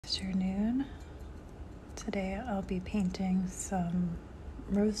afternoon. Today I'll be painting some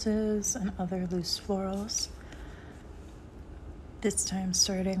roses and other loose florals. This time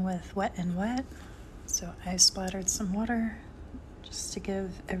starting with wet and wet. So I splattered some water just to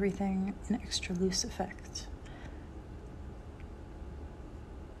give everything an extra loose effect.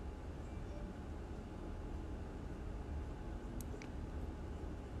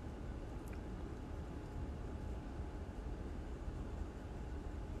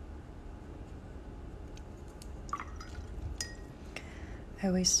 I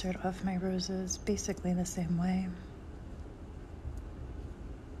always start off my roses basically the same way.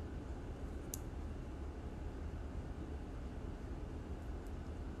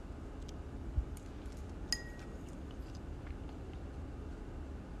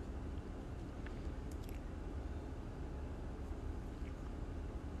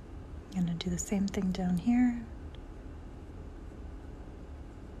 I'm going to do the same thing down here.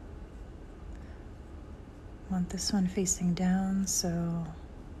 Want this one facing down, so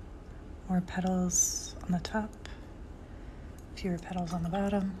more petals on the top, fewer petals on the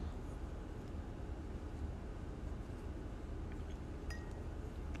bottom.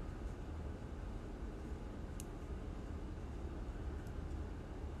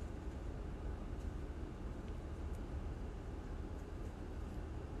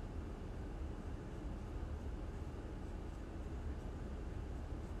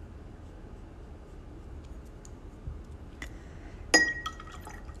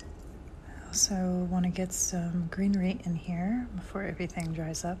 Also want to get some greenery in here before everything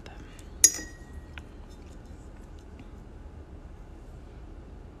dries up.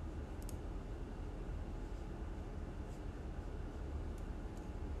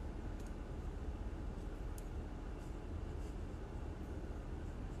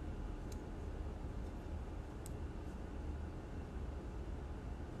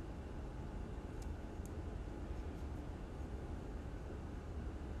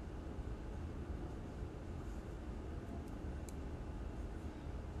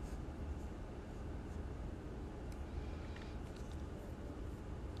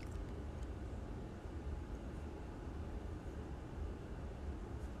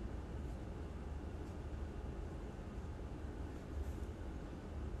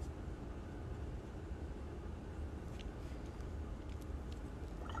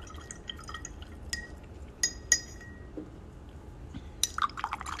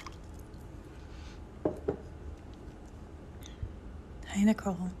 Hi,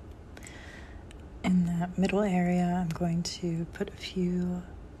 Nicole. In that middle area, I'm going to put a few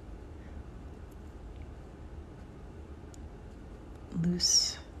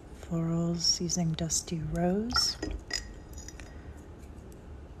loose florals using Dusty Rose.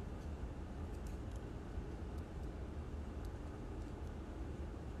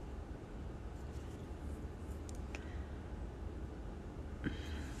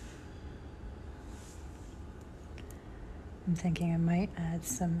 I'm thinking I might add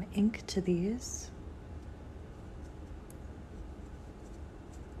some ink to these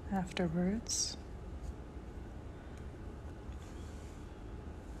afterwards.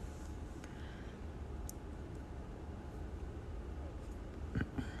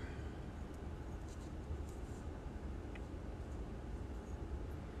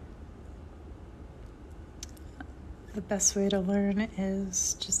 The best way to learn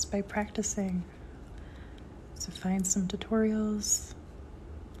is just by practicing. So find some tutorials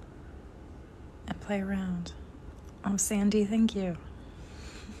and play around. Oh, Sandy, thank you.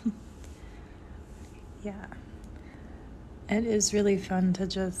 Yeah. It is really fun to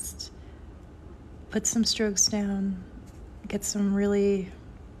just put some strokes down, get some really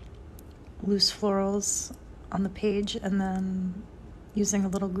loose florals on the page, and then using a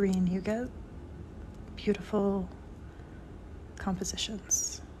little green, you get beautiful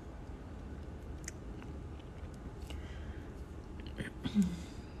compositions.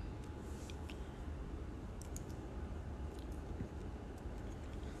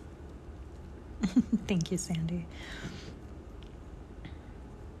 Thank you, Sandy.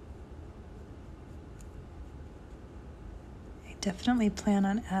 I definitely plan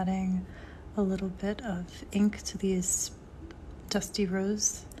on adding a little bit of ink to these Dusty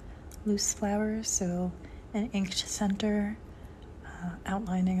Rose loose flowers, so an inked center,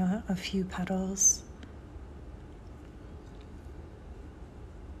 outlining a few petals.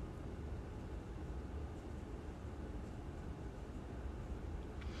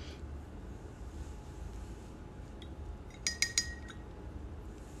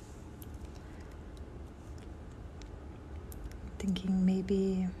 Thinking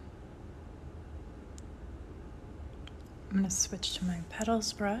maybe I'm going to switch to my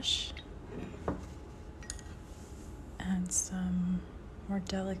petals brush and some more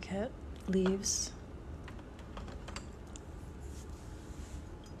delicate leaves.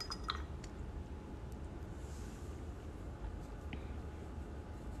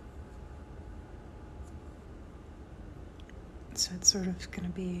 So it's sort of going to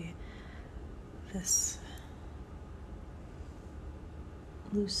be this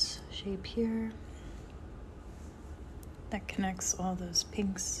loose shape here that connects all those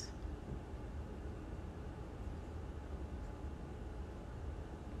pinks.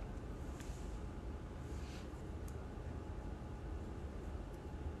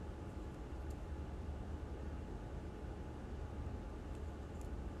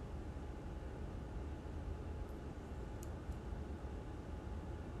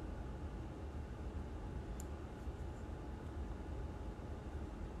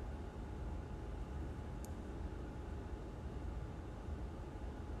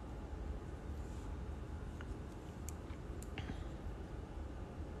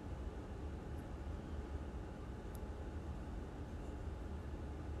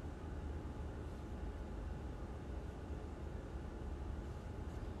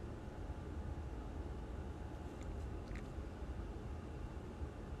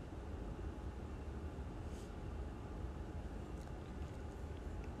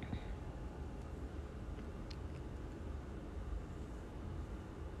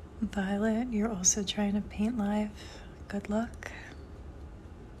 Violet, you're also trying to paint live. Good luck.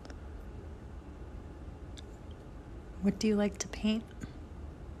 What do you like to paint?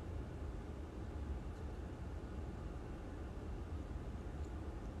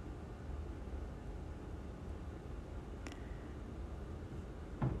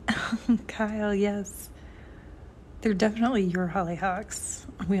 Kyle, yes. They're definitely your hollyhocks.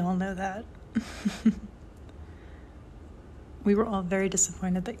 We all know that. We were all very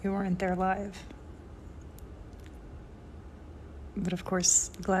disappointed that you weren't there live. But of course,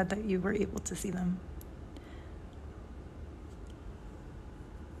 glad that you were able to see them.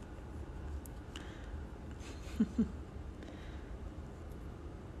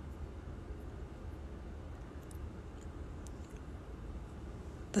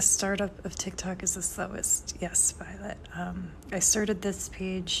 The startup of TikTok is the slowest. Yes, Violet. I started this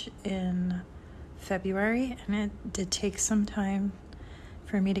page in February, and it did take some time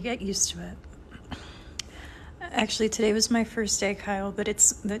for me to get used to it. Actually, today was my first day, Kyle, but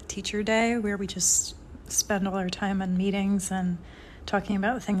it's the teacher day where we just spend all our time on meetings and talking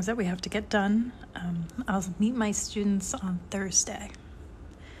about things that we have to get done. I'll meet my students on Thursday.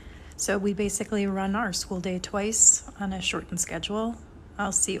 So we basically run our school day twice on a shortened schedule.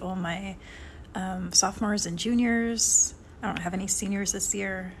 I'll see all my sophomores and juniors. I don't have any seniors this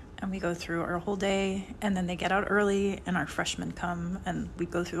year. And we go through our whole day, and then they get out early, and our freshmen come, and we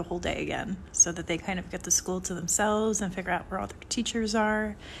go through the whole day again so that they kind of get the school to themselves and figure out where all their teachers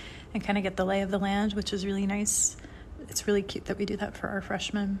are and kind of get the lay of the land, which is really nice. It's really cute that we do that for our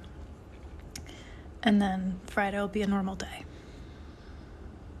freshmen. And then Friday will be a normal day.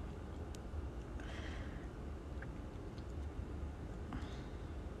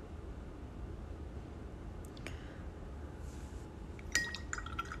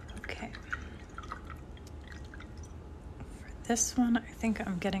 This one, I think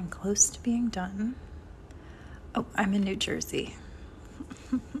I'm getting close to being done. Oh, I'm in New Jersey.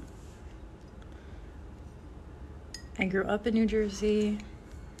 I grew up in New Jersey,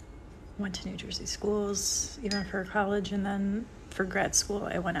 went to New Jersey schools, even for college, and then for grad school,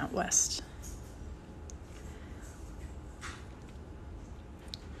 I went out west.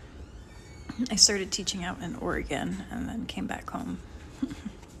 I started teaching out in Oregon and then came back home.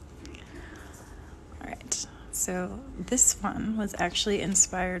 All right. So this one was actually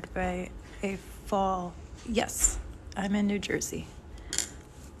inspired by a fall. Yes, I'm in New Jersey.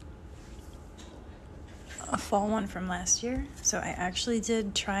 A fall one from last year. So I actually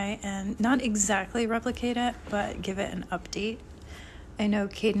did try and not exactly replicate it, but give it an update. I know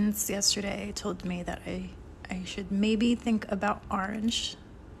Cadence yesterday told me that I should maybe think about orange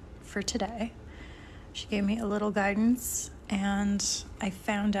for today. She gave me a little guidance, and I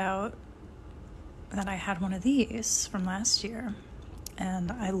found out that I had one of these from last year,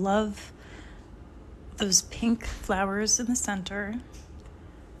 and I love those pink flowers in the center.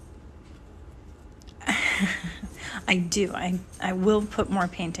 I do. I will put more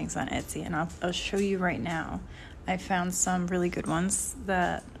paintings on Etsy, and I'll show you right now. I found some really good ones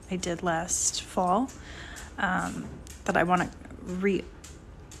that I did last fall that I want to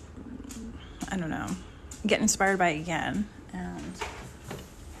get inspired by again. And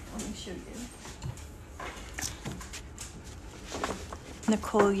let me show you.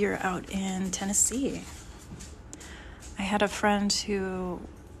 Nicole, you're out in Tennessee. I had a friend who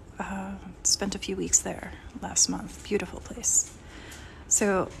spent a few weeks there last month. Beautiful place.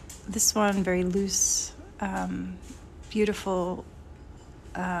 So this one, very loose, beautiful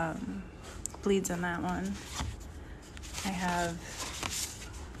bleeds in that one. I have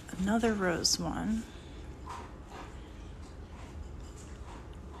another rose one.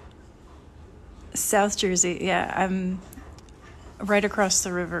 South Jersey, yeah, I'm right across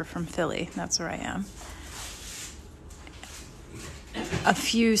the river from Philly. That's where I am. A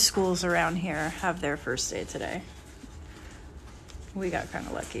few schools around here have their first day today. We got kind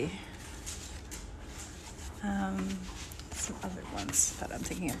of lucky. Some other ones that I'm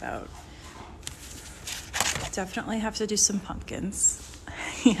thinking about. Definitely have to do some pumpkins.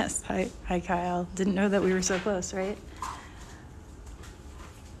 Yes, hi Kyle. Didn't know that we were so close, right?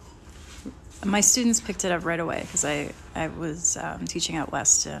 My students picked it up right away because I was teaching out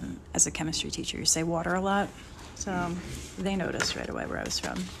west, and as a chemistry teacher, you say water a lot. So they noticed right away where I was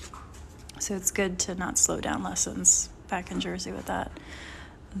from. So it's good to not slow down lessons back in Jersey with that.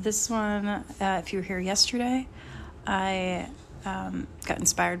 This one, if you were here yesterday, I got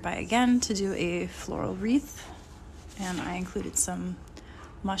inspired by, again, to do a floral wreath. And I included some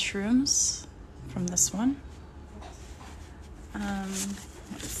mushrooms from this one.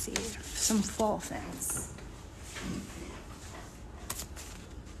 Let's see, some fall things.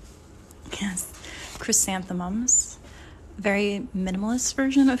 Yes, chrysanthemums. Very minimalist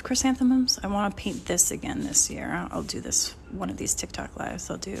version of chrysanthemums. I want to paint this again this year. I'll do this one of these TikTok lives.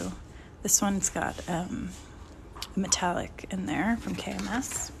 I'll do this one. It's got metallic in there from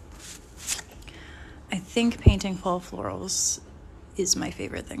KMS. I think painting fall florals is my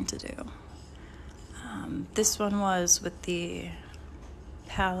favorite thing to do. This one was with the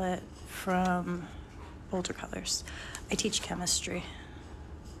palette from Watercolors. I teach chemistry.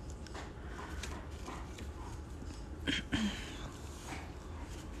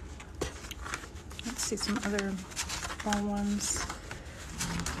 Let's see some other fall ones.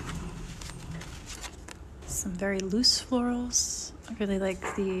 Some very loose florals. I really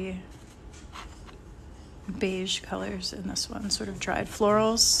like the beige colors in this one, sort of dried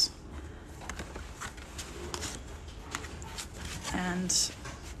florals. And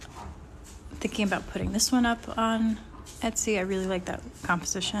thinking about putting this one up on Etsy. I really like that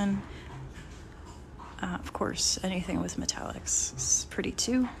composition. Of course, anything with metallics is pretty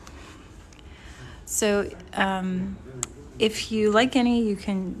too. So if you like any, you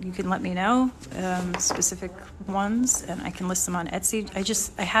can let me know specific ones, and I can list them on Etsy.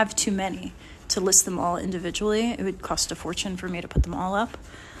 I have too many to list them all individually. It would cost a fortune for me to put them all up.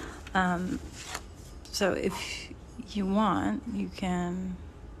 So if you want, you can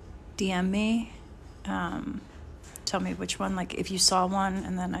DM me, tell me which one, like if you saw one,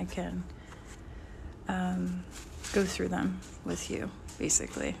 and then I can go through them with you,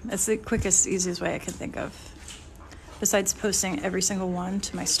 basically. That's the quickest, easiest way I can think of, besides posting every single one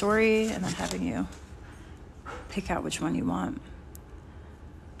to my story and then having you pick out which one you want.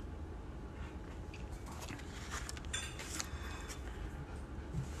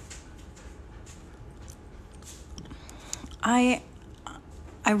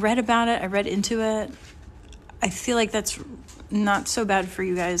 I read about it. I read into it. I feel like that's not so bad for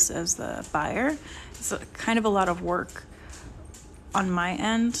you guys as the buyer. It's kind of a lot of work on my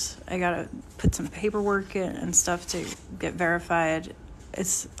end. I gotta put some paperwork in and stuff to get verified.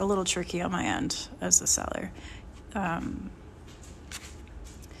 It's a little tricky on my end as the seller. For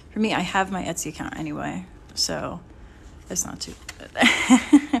me, I have my Etsy account anyway, so it's not too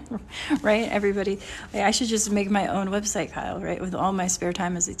right, everybody? Like, I should just make my own website, Kyle, right? With all my spare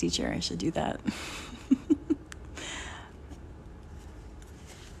time as a teacher, I should do that.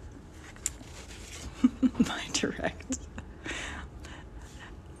 My direct.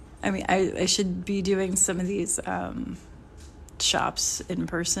 I mean, I should be doing some of these shops in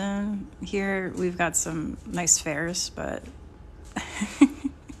person here. We've got some nice fairs, but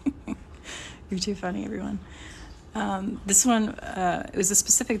you're too funny, everyone. This one, it was a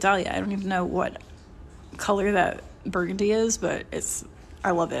specific dahlia. I don't even know what color that burgundy is, but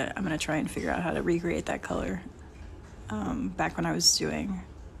I love it. I'm going to try and figure out how to recreate that color back when I was doing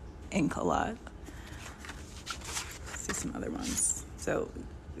ink a lot. Let's see some other ones. So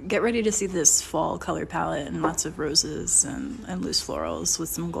get ready to see this fall color palette and lots of roses and loose florals with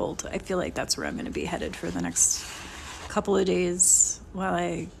some gold. I feel like that's where I'm going to be headed for the next couple of days while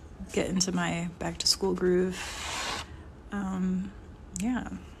I get into my back to school groove. Yeah,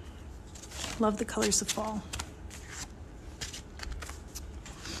 love the colors of fall.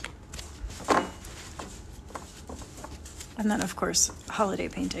 And then, of course, holiday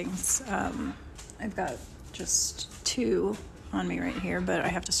paintings. I've got just 2 on me right here, but I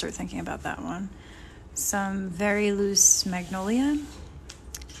have to start thinking about that one. Some very loose magnolia,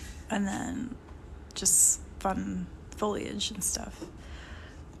 and then just fun foliage and stuff.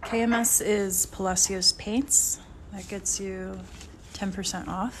 KMS is Palacios Paints. That gets you 10%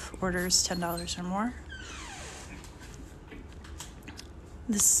 off, orders $10 or more.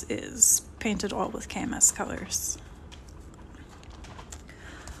 This is painted all with KMS colors.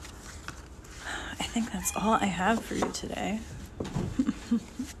 I think that's all I have for you today.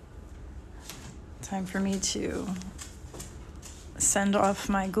 Time for me to send off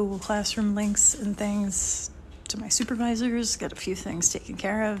my Google Classroom links and things to my supervisors, get a few things taken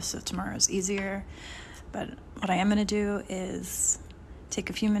care of so tomorrow's easier. But what I am going to do is take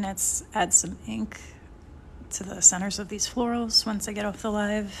a few minutes, add some ink to the centers of these florals once I get off the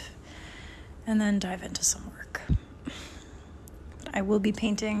live, and then dive into some work. But I will be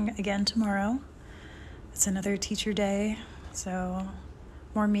painting again tomorrow. It's another teacher day, so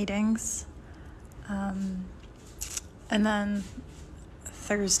more meetings. And then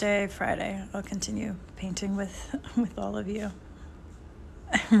Thursday, Friday, I'll continue painting with all of you.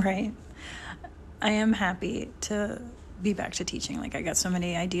 Right. I am happy to be back to teaching. Like, I got so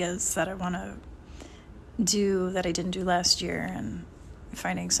many ideas that I want to do that I didn't do last year, and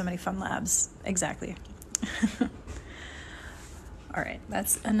finding so many fun labs. Exactly. All right,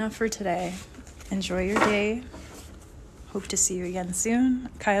 that's enough for today. Enjoy your day. Hope to see you again soon.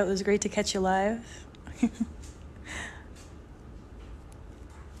 Kyle, it was great to catch you live.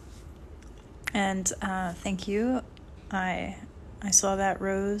 And thank you. I saw that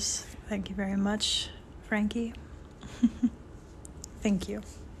rose. Thank you very much, Frankie. Thank you.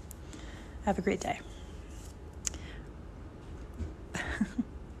 Have a great day. All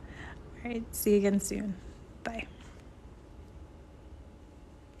right, see you again soon. Bye.